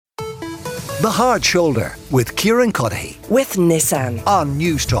The Hard Shoulder with Kieran with Nissan on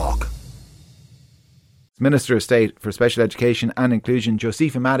News Talk. Minister of State for Special Education and Inclusion,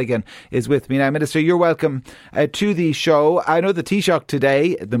 Josepha Madigan, is with me now. Minister, you're welcome to the show. I know the Taoiseach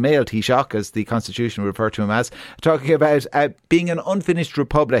today, the male Taoiseach, as the Constitution will refer to him as, talking about being an unfinished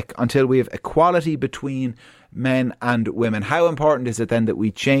republic until we have equality between men and women. How important is it then that we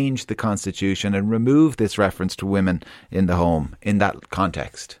change the Constitution and remove this reference to women in the home in that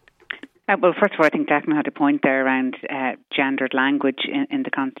context? Well, first of all, I think Declan had a point there around gendered language in the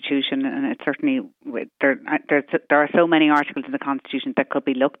Constitution, and it's certainly there are so many articles in the Constitution that could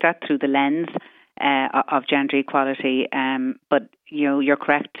be looked at through the lens of gender equality. But you're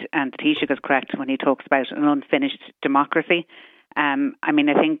correct, and the Taoiseach is correct when he talks about an unfinished democracy. I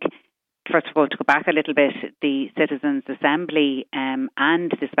think, first of all, to go back a little bit, the Citizens' Assembly and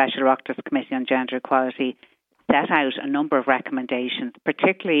the Special Oireachtas Committee on Gender Equality set out a number of recommendations,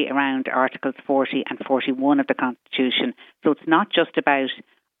 particularly around Articles 40 and 41 of the Constitution. So it's not just about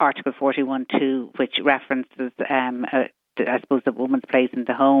Article 41.2, which references, I suppose, the woman's place in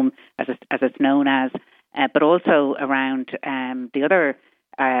the home, as it's known as, but also around the other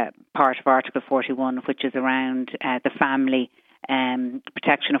part of Article 41, which is around the family.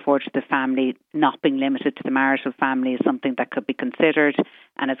 Protection afforded to the family, not being limited to the marital family, is something that could be considered.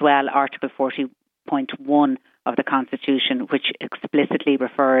 And as well, Article 40.1 of the Constitution, which explicitly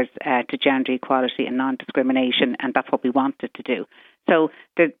refers to gender equality and non-discrimination, and that's what we wanted to do. So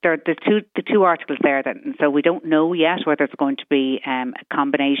there are the two articles there, so we don't know yet whether it's going to be a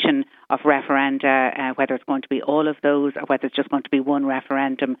combination of referenda, whether it's going to be all of those, or whether it's just going to be one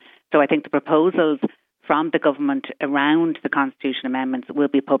referendum. So I think the proposals from the government around the Constitution amendments will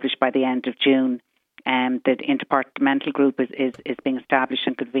be published by the end of June. The interdepartmental group is being established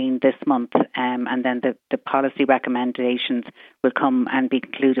and convened this month, and then the policy recommendations will come and be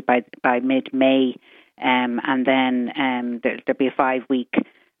concluded by mid-May, and then there'll be a 5-week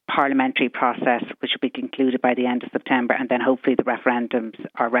parliamentary process which will be concluded by the end of September, and then hopefully the referendums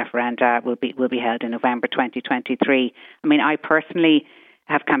or referenda will be held in November 2023. I personally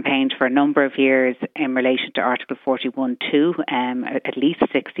have campaigned for a number of years in relation to Article 41.2, at least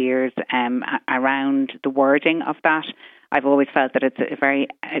 6 years, around the wording of that. I've always felt that it's a very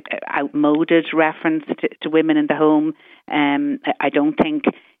outmoded reference to women in the home. I don't think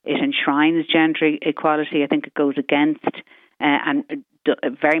it enshrines gender equality. I think it goes against and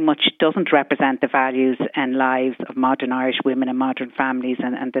very much doesn't represent the values and lives of modern Irish women and modern families.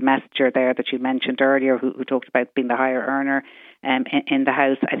 And the messenger there that you mentioned earlier, who talked about being the higher earner in the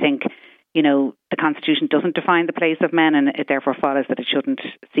house, I think, the Constitution doesn't define the place of men, and it therefore follows that it shouldn't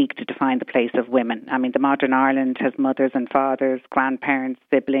seek to define the place of women. The modern Ireland has mothers and fathers, grandparents,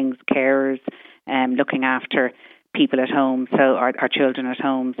 siblings, carers, looking after people at home, so our children at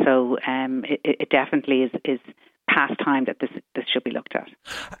home. So it definitely is past time that this should be looked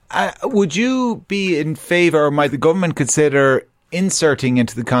at. Would you be in favour, or might the government consider inserting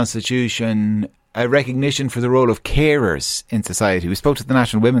into the Constitution a recognition for the role of carers in society? We spoke to the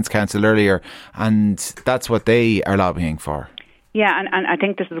National Women's Council earlier, and that's what they are lobbying for. Yeah, and I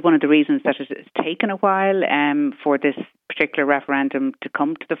think this is one of the reasons that it's taken a while for this particular referendum to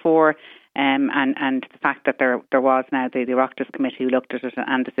come to the fore, and the fact that there was now the Oireachtas Committee who looked at it,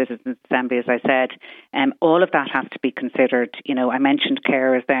 and the Citizens' Assembly, as I said, all of that has to be considered. I mentioned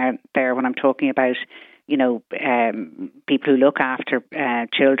carers there when I'm talking about people who look after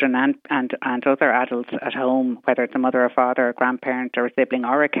children and other adults at home, whether it's a mother or father, a grandparent or a sibling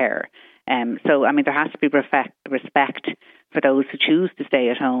or a carer. So there has to be respect for those who choose to stay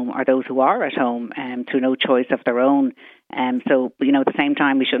at home or those who are at home through no choice of their own. So, at the same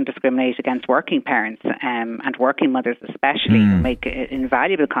time, we shouldn't discriminate against working parents and working mothers especially, who make an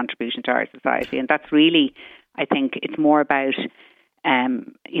invaluable contribution to our society. And that's really, I think, it's more about,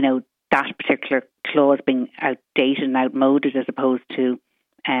 that particular clause being outdated and outmoded as opposed to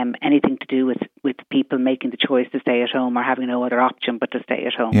anything to do with people making the choice to stay at home or having no other option but to stay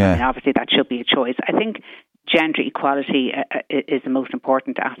at home. Yeah. Obviously that should be a choice. I think gender equality is the most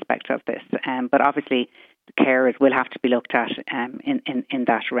important aspect of this, but obviously the carers will have to be looked at in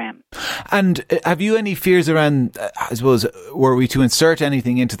that realm. And have you any fears around, I suppose, were we to insert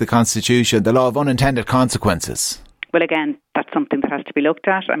anything into the Constitution, the law of unintended consequences? Well, again, that's something that has to be looked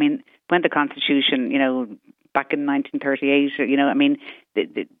at. When the Constitution, back in 1938,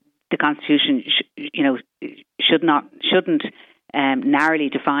 the Constitution, shouldn't narrowly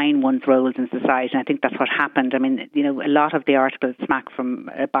define one's roles in society. And I think that's what happened. A lot of the articles smack from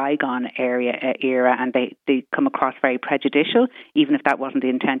a bygone era, and they come across very prejudicial, even if that wasn't the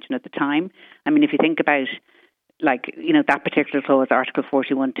intention at the time. If you think about that particular clause, Article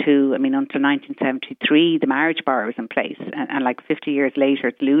 41.2, I mean, until 1973, the marriage bar was in place. And 50 years later,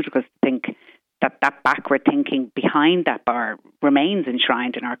 it's ludicrous to think that backward thinking behind that bar remains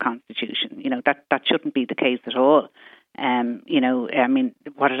enshrined in our Constitution. That shouldn't be the case at all.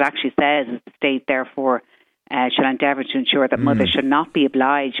 What it actually says is the state, therefore, shall endeavour to ensure that mothers should not be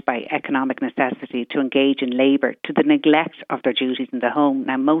obliged by economic necessity to engage in labour to the neglect of their duties in the home.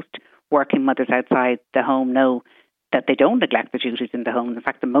 Now, most working mothers outside the home know that they don't neglect the duties in the home. In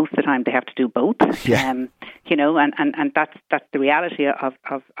fact, most of the time they have to do both. Yeah. And that's the reality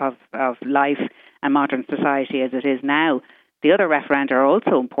of life and modern society as it is now. The other referenda are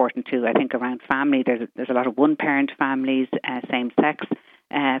also important too. I think around family, there's a lot of one-parent families, same-sex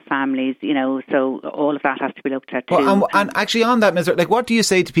families. So all of that has to be looked at too. Well, and actually, on that, Mr. What do you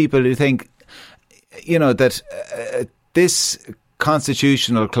say to people who think, that this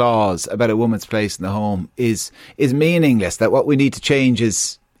constitutional clause about a woman's place in the home is meaningless, that what we need to change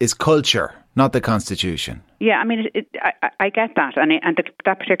is culture, not the Constitution? Yeah, I mean, I get that, and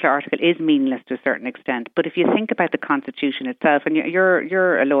that particular article is meaningless to a certain extent. But if you think about the Constitution itself, and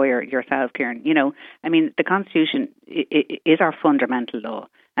you're a lawyer yourself, Kieran, the Constitution is our fundamental law,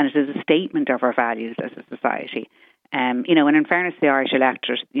 and it is a statement of our values as a society. And in fairness to the Irish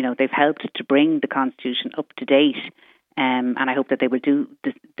electorate, they've helped to bring the Constitution up to date. And I hope that they will do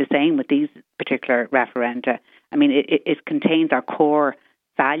the same with these particular referenda. I mean, it contains our core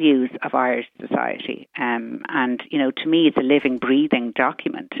values of Irish society. And, to me, it's a living, breathing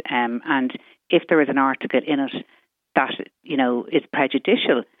document. And if there is an article in it that, is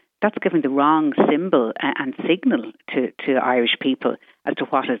prejudicial, that's giving the wrong symbol and signal to Irish people as to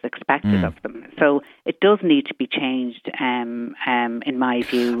what is expected of them. So it does need to be changed, in my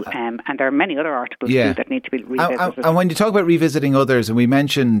view. And there are many other articles too that need to be revisited. And when you talk about revisiting others, and we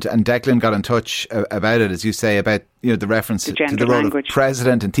mentioned, and Declan got in touch about it, as you say, about the reference to the role of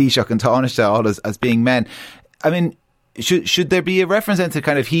President and Taoiseach and Taoiseach all as being men. I mean, should there be a reference into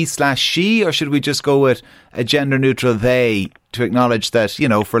kind of he/she, or should we just go with a gender neutral they to acknowledge that,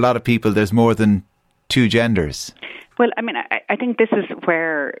 for a lot of people there's more than two genders? Well, I mean, I think this is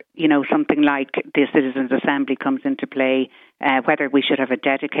where, something like the Citizens' Assembly comes into play, whether we should have a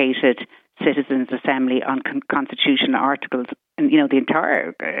dedicated Citizens' Assembly on constitutional articles, and, the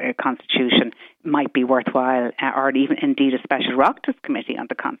entire Constitution might be worthwhile, or even indeed a special Oireachtas committee on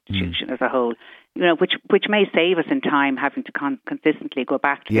the Constitution as a whole, which may save us in time having to consistently go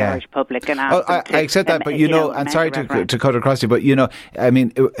back to the Irish public and ask them to, I accept that, but and sorry to cut across you, but I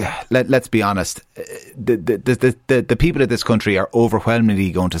mean, let's be honest, the people of this country are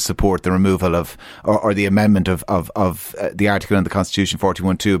overwhelmingly going to support the removal of or the amendment of the article in the Constitution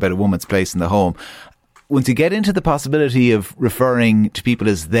 41.2 about a woman's place in the home. Once you get into the possibility of referring to people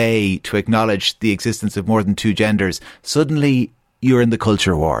as they to acknowledge the existence of more than two genders, suddenly you're in the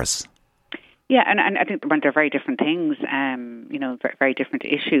culture wars. Yeah, and I think they're very different things, very different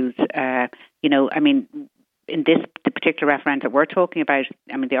issues. I mean, in the particular referendum that we're talking about,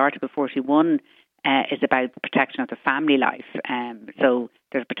 I mean, the Article 41 is about the protection of the family life. So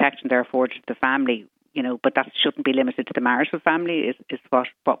there's protection there afforded to the family, but that shouldn't be limited to the marital family, is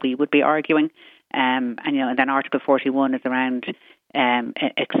what we would be arguing. And then Article 41 is around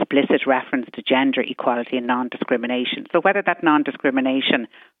explicit reference to gender equality and non-discrimination. So whether that non-discrimination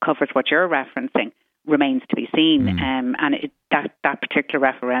covers what you're referencing remains to be seen. And that particular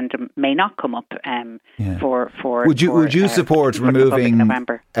referendum may not come up for. Would you support removing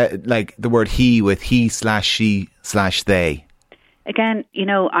like the word he with he/she/they? Again,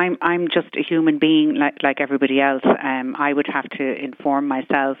 I'm just a human being like everybody else. I would have to inform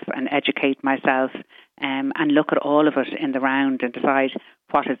myself and educate myself and look at all of it in the round and decide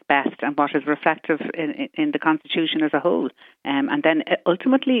what is best and what is reflective in the Constitution as a whole. And then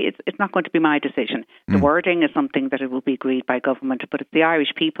ultimately, it's not going to be my decision. The wording is something that it will be agreed by government, but it's the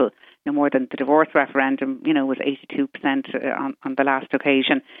Irish people. No more than the divorce referendum, was 82% on the last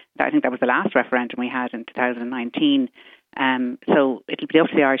occasion. I think that was the last referendum we had in 2019. So it'll be up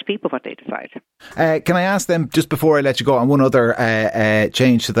to the Irish people what they decide. Can I ask them, just before I let you go, on one other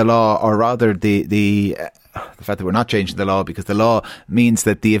change to the law, or rather the fact that we're not changing the law, because the law means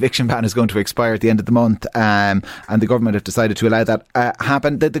that the eviction ban is going to expire at the end of the month, and the government have decided to allow that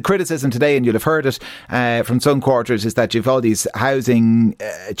happen. The criticism today, and you'll have heard it from some quarters, is that you've all these housing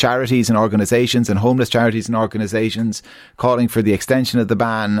charities and organisations and homeless charities and organisations calling for the extension of the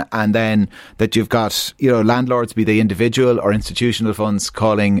ban, and then that you've got landlords, be they individual or institutional funds,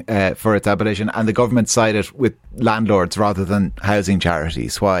 calling for its abolition, and the government sided with landlords rather than housing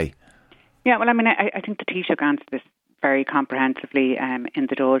charities. Why? Yeah, well, I mean, I think the Taoiseach answered this very comprehensively in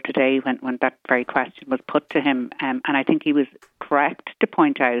the Dáil today when that very question was put to him. And I think he was correct to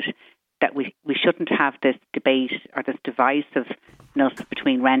point out that we shouldn't have this debate or this divisiveness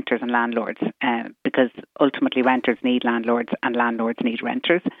between renters and landlords, because ultimately renters need landlords and landlords need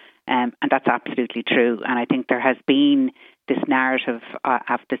renters. And that's absolutely true. And I think there has been this narrative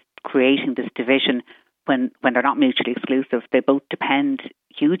of this creating this division when they're not mutually exclusive. They both depend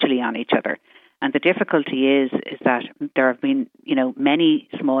hugely on each other. And the difficulty is that there have been, many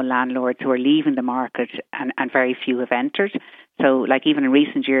small landlords who are leaving the market and very few have entered. So like even in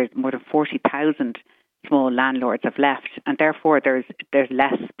recent years, more than 40,000 small landlords have left, and therefore there's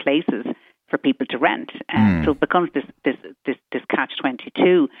less places for people to rent. So it becomes this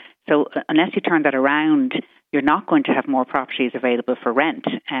catch-22. So unless you turn that around, you're not going to have more properties available for rent.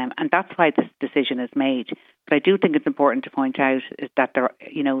 And that's why this decision is made. But I do think it's important to point out is that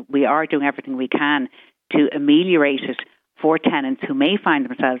we are doing everything we can to ameliorate it for tenants who may find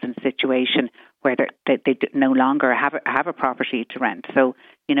themselves in a situation where they no longer have a property to rent. So,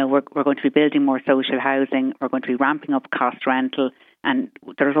 we're going to be building more social housing. We're going to be ramping up cost rental. And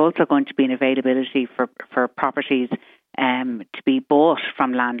there's also going to be an availability for properties to be bought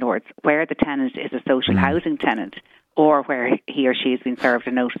from landlords where the tenant is a social housing tenant or where he or she has been served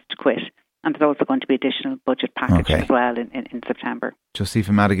a notice to quit. And there's also going to be additional budget package as well in September.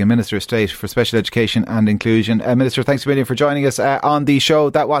 Josepha Madigan, Minister of State for Special Education and Inclusion. Minister, thanks a million for joining us on the show.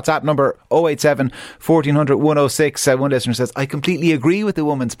 That WhatsApp number 087 1400 106. One listener says, I completely agree with the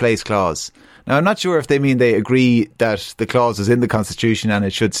Woman's Place clause. Now, I'm not sure if they mean they agree that the clause is in the Constitution and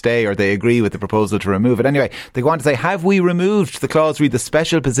it should stay, or they agree with the proposal to remove it. Anyway, they go on to say, have we removed the clause read the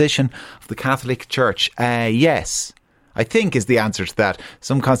special position of the Catholic Church? Yes, I think is the answer to that.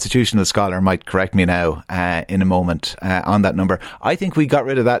 Some constitutional scholar might correct me now in a moment on that number. I think we got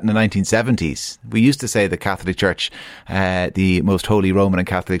rid of that in the 1970s. We used to say the Catholic Church, the most holy Roman and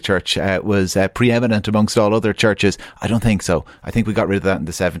Catholic Church, was preeminent amongst all other churches. I don't think so. I think we got rid of that in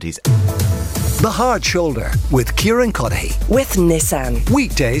the 70s. The Hard Shoulder with Kieran Cuddihy. With Nissan.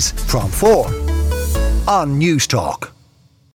 Weekdays from 4 on News Talk.